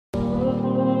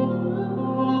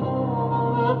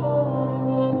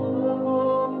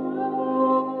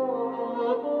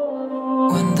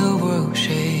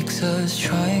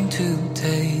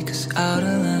out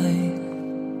of line.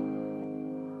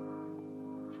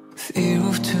 Fear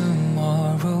of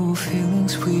tomorrow,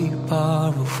 feelings we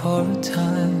borrow for a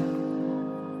time.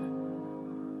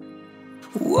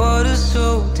 Water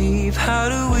so deep, how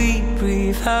do we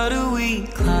breathe, how do we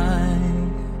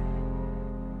climb?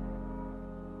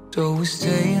 Do we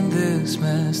stay in this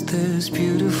mess, this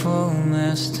beautiful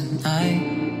mess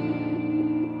tonight?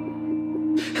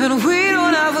 And we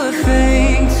don't have a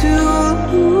thing to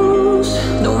lose,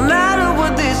 no matter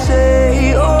what they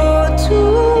say or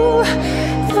do.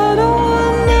 I don't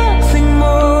want nothing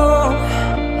more.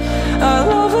 Our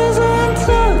love is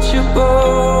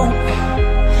untouchable.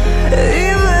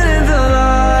 Even in the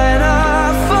line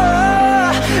of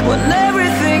fire, when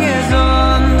everything is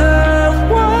on the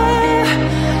wire,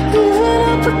 even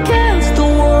up against the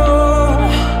wall,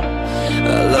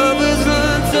 our love is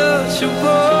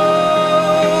untouchable.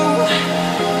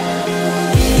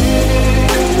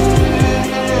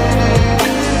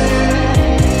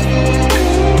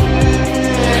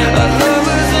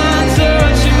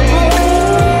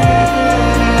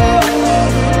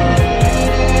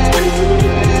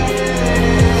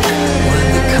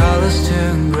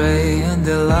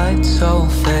 All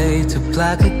fade to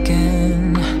black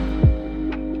again.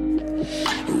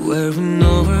 Wearing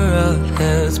over our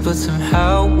heads, but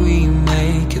somehow we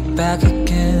make it back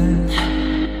again.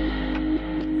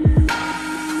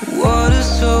 Water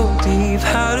so deep,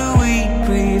 how do we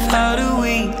breathe, how do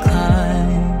we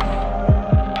climb?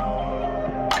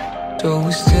 Do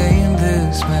we stay in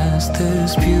this mess,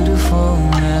 this beautiful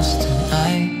mess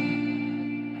tonight?